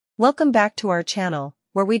Welcome back to our channel,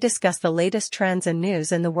 where we discuss the latest trends and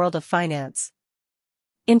news in the world of finance.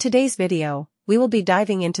 In today's video, we will be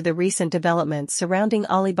diving into the recent developments surrounding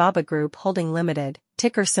Alibaba Group Holding Limited,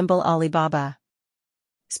 ticker symbol Alibaba.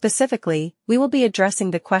 Specifically, we will be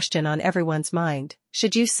addressing the question on everyone's mind: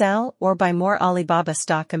 should you sell or buy more Alibaba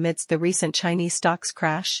stock amidst the recent Chinese stocks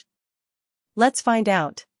crash? Let's find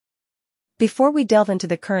out. Before we delve into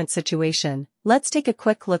the current situation, let's take a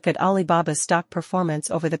quick look at Alibaba's stock performance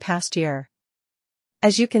over the past year.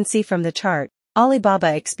 As you can see from the chart,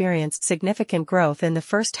 Alibaba experienced significant growth in the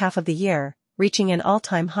first half of the year, reaching an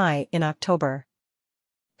all-time high in October.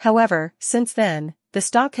 However, since then, the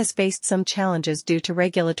stock has faced some challenges due to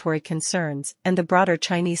regulatory concerns and the broader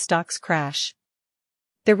Chinese stocks crash.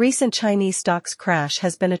 The recent Chinese stocks crash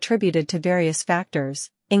has been attributed to various factors,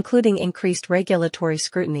 including increased regulatory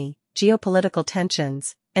scrutiny, geopolitical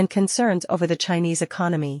tensions, and concerns over the Chinese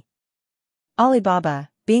economy. Alibaba,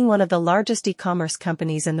 being one of the largest e-commerce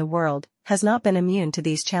companies in the world, has not been immune to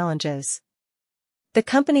these challenges. The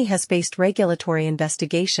company has faced regulatory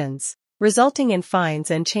investigations, resulting in fines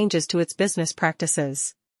and changes to its business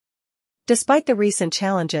practices. Despite the recent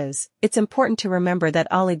challenges, it's important to remember that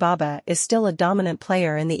Alibaba is still a dominant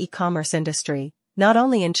player in the e-commerce industry, not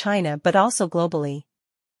only in China but also globally.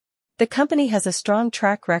 The company has a strong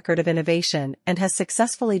track record of innovation and has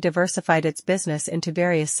successfully diversified its business into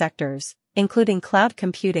various sectors, including cloud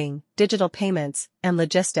computing, digital payments, and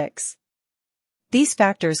logistics. These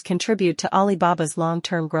factors contribute to Alibaba's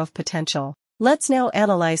long-term growth potential. Let's now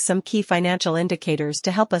analyze some key financial indicators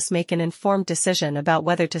to help us make an informed decision about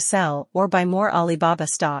whether to sell or buy more Alibaba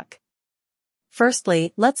stock.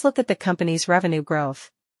 Firstly, let's look at the company's revenue growth.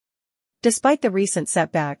 Despite the recent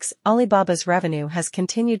setbacks, Alibaba's revenue has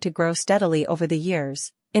continued to grow steadily over the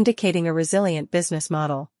years, indicating a resilient business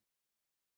model.